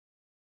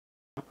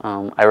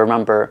I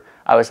remember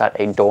I was at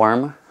a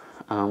dorm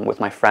with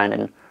my friend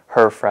and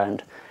her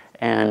friend,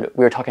 and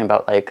we were talking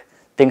about like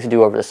things to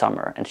do over the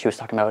summer, and she was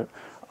talking about,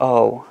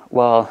 oh,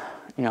 well,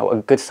 you know, a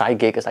good side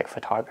gig is like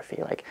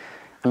photography. Like,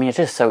 I mean, it's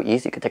just so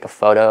easy. You could take a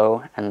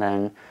photo and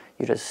then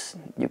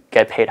you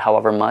get paid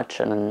however much,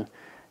 and then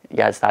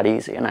yeah, it's that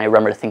easy. And I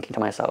remember thinking to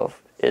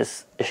myself,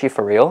 is she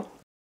for real?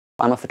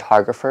 I'm a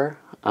photographer.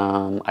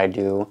 I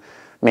do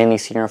mainly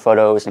senior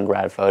photos and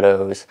grad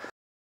photos.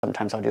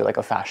 Sometimes I'll do like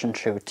a fashion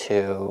shoot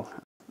too.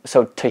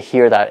 So to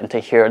hear that and to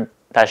hear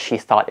that she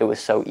thought it was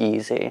so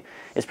easy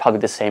is probably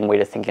the same way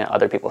to thinking that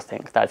other people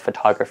think that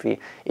photography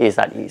is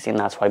that easy, and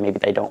that's why maybe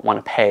they don't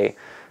want to pay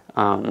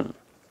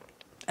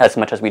as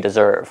much as we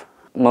deserve.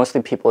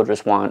 Mostly people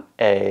just want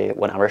a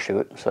 1 hour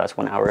shoot, so that's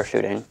 1 hour of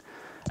shooting.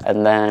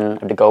 And then I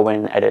have to go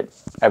in and edit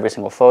every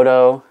single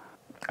photo.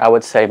 I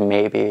would say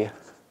maybe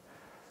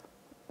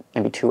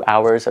 2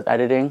 hours of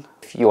editing.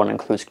 If you want to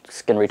include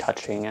skin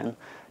retouching and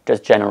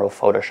just general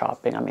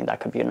photoshopping, I mean, that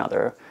could be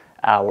another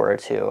hour or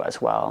two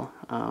as well,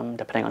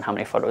 depending on how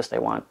many photos they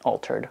want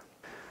altered.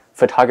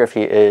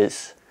 Photography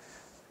is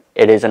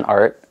an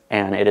art,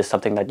 and it is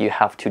something that you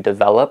have to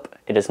develop.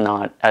 It is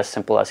not as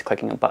simple as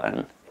clicking a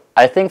button.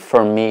 I think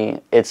for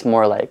me, it's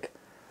more like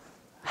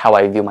how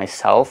I view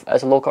myself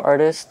as a local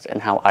artist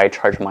and how I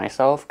charge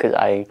myself, because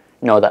I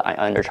know that I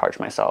undercharge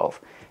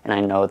myself, and I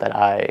know that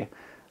I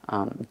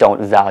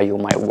don't value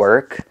my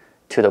work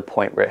to the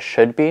point where it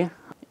should be.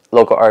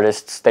 Local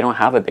artists, they don't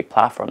have a big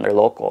platform, they're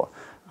local.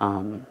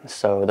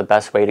 So the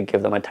best way to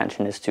give them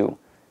attention is to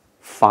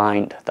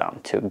find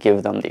them, to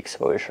give them the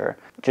exposure.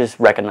 Just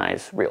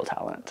recognize real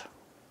talent.